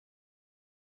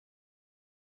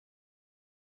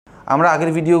আমরা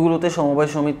আগের ভিডিওগুলোতে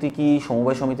সমবায় সমিতি কি,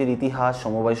 সমবায় সমিতির ইতিহাস,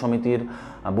 সমবায় সমিতির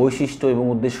বৈশিষ্ট্য এবং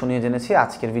উদ্দেশ্য নিয়ে জেনেছি।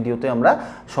 আজকের ভিডিওতে আমরা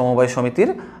সমবায় সমিতির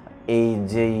এই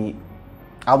যেই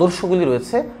আদর্শগুলি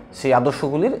রয়েছে সেই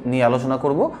আদর্শগুলির নিয়ে আলোচনা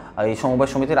করব। এই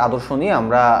সমবায় সমিতির আদর্শ নিয়ে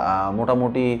আমরা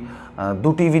মোটামুটি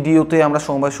দুটি ভিডিওতে আমরা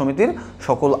সমবায় সমিতির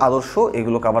সকল আদর্শ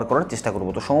এগুলো কভার করার চেষ্টা করব।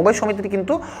 তো সমবায় সমিতির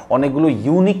কিন্তু অনেকগুলো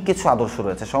ইউনিক কিছু আদর্শ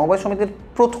রয়েছে। সমবায় সমিতির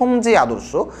প্রথম যে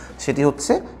আদর্শ সেটি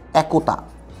হচ্ছে একতা,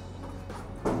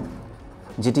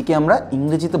 যেটিকে আমরা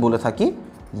ইংরেজিতে বলে থাকি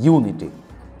ইউনিটি।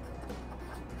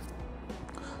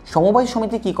 সমবায়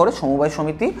সমিতি কি করে? সমবায়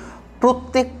সমিতি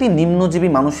প্রত্যেকটি নিম্নজীবী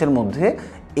মানুষের মধ্যে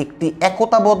একটি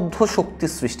একতাবদ্ধ শক্তি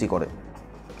সৃষ্টি করে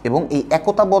এবং এই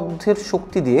একতাবদ্ধের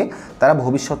শক্তি দিয়ে তারা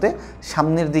ভবিষ্যতে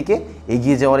সামনের দিকে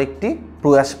এগিয়ে যাওয়ার একটি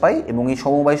প্রয়াস পায়। এবং এই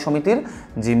সমবায় সমিতির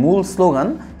যে মূল স্লোগান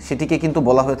সেটিকে কিন্তু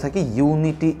বলা হয়ে থাকে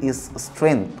ইউনিটি ইজ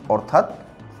স্ট্রেংথ, অর্থাৎ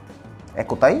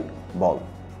একতাই বল।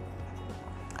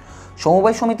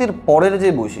 সমবায় সমিতির পরের যে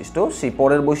বৈশিষ্ট্য, সেই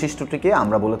পরের বৈশিষ্ট্যটিকে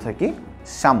আমরা বলে থাকি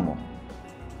সাম্য,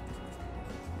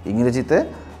 ইংরেজিতে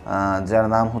যার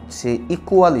নাম হচ্ছে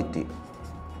ইকুয়ালিটি।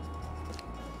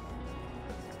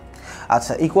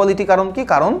 আচ্ছা, ইকুয়ালিটি কারণ কি?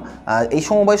 কারণ এই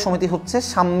সমবায় সমিতি হচ্ছে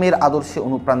সাম্যের আদর্শে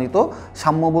অনুপ্রাণিত।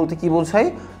 সাম্য বলতে কি বোঝায়?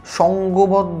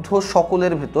 সংঘবদ্ধ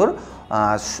সকলের ভেতর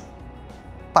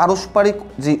পারস্পরিক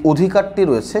যে অধিকারটি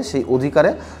রয়েছে সেই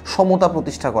অধিকারে সমতা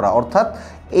প্রতিষ্ঠা করা, অর্থাৎ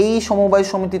এই সমবায়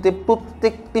সমিতিতে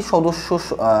প্রত্যেকটি সদস্য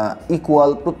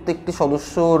ইকুয়াল, প্রত্যেকটি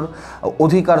সদস্যর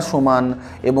অধিকার সমান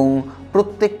এবং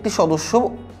প্রত্যেকটি সদস্য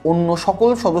অন্য সকল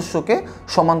সদস্যকে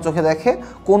সমান চোখে দেখে,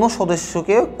 কোনো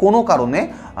সদস্যকে কোনো কারণে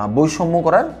বৈষম্য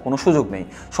করার কোনো সুযোগ নেই।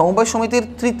 সমবায় সমিতির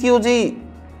তৃতীয় যেই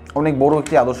অনেক বড়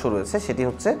একটি আদর্শ রয়েছে সেটি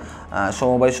হচ্ছে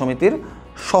সমবায় সমিতির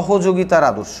সহযোগিতার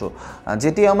আদর্শ,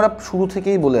 যেটি আমরা শুরু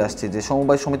থেকেই বলে আসছি যে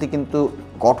সমবায় সমিতি কিন্তু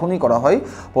গঠনই করা হয়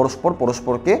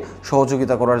পরস্পরকে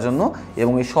সহযোগিতা করার জন্য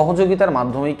এবং এই সহযোগিতার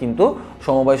মাধ্যমেই কিন্তু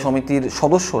সমবায় সমিতির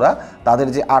সদস্যরা তাদের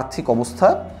যে আর্থিক অবস্থা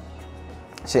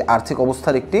সেই আর্থিক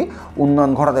অবস্থার একটি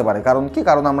উন্নয়ন ঘটাতে পারে। কারণ কি?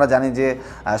 কারণ আমরা জানি যে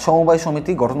সমবায়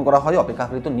সমিতি গঠন করা হয়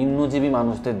অপেক্ষাকৃত নিম্নজীবী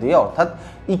মানুষদের দিয়ে, অর্থাৎ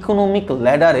ইকোনমিক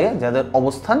ল্যাডারে যাদের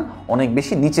অবস্থান অনেক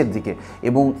বেশি নিচের দিকে।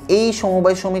 এবং এই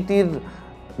সমবায় সমিতির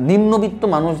নিম্নবিত্ত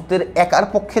মানুষদের একার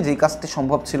পক্ষে যেই কাজটি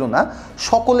সম্ভব ছিল না,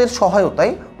 সকলের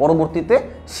সহায়তায় পরবর্তীতে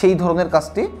সেই ধরনের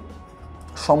কাজটি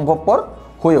সম্ভবপর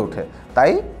হয়ে ওঠে।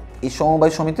 তাই এই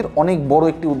সমবায় সমিতির অনেক বড়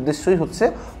একটি উদ্দেশ্যই হচ্ছে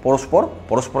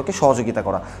পরস্পরকে সহযোগিতা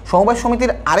করা। সমবায়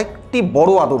সমিতির আরেকটি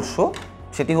বড় আদর্শ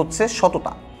সেটি হচ্ছে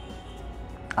সততা।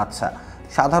 আচ্ছা,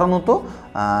 সাধারণত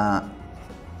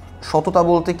সততা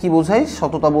বলতে কি বোঝায়?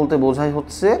 সততা বলতে বোঝায়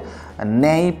হচ্ছে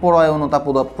ন্যায়পরায়ণতা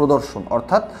প্রদর্শন,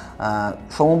 অর্থাৎ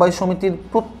সমবায় সমিতির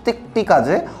প্রত্যেকটি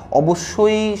কাজে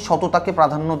অবশ্যই সততাকে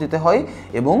প্রাধান্য দিতে হয়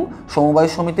এবং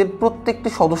সমবায় সমিতির প্রত্যেকটি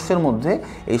সদস্যের মধ্যে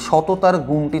এই সততার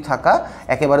গুণটি থাকা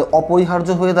একেবারে অপরিহার্য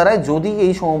হয়ে দাঁড়ায়। যদি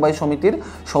এই সমবায় সমিতির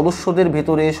সদস্যদের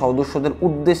ভেতরে, সদস্যদের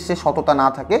উদ্দেশ্যে সততা না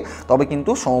থাকে তবে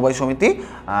কিন্তু সমবায় সমিতি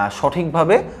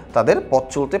সঠিকভাবে তাদের পথ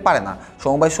চলতে পারে না।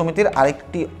 সমবায় সমিতির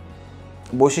আরেকটি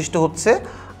বৈশিষ্ট্য হচ্ছে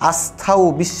আস্থা ও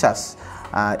বিশ্বাস।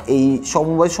 এই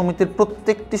সমবায় সমিতির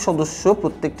প্রত্যেকটি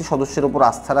সদস্যের উপর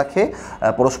আস্থা রাখে,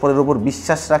 পরস্পরের উপর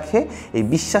বিশ্বাস রাখে। এই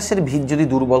বিশ্বাসের ভিত যদি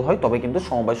দুর্বল হয় তবে কিন্তু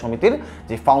সমবায় সমিতির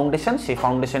যে ফাউন্ডেশন সেই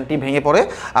ফাউন্ডেশনটি ভেঙে পড়ে।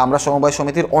 আমরা সমবায়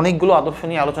সমিতির অনেকগুলো আদর্শ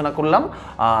নিয়ে আলোচনা করলাম।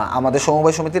 আমাদের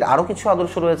সমবায় সমিতির আরও কিছু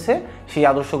আদর্শ রয়েছে, সেই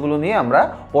আদর্শগুলো নিয়ে আমরা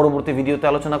পরবর্তী ভিডিওতে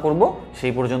আলোচনা করব।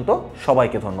 সেই পর্যন্ত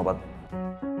সবাইকে ধন্যবাদ।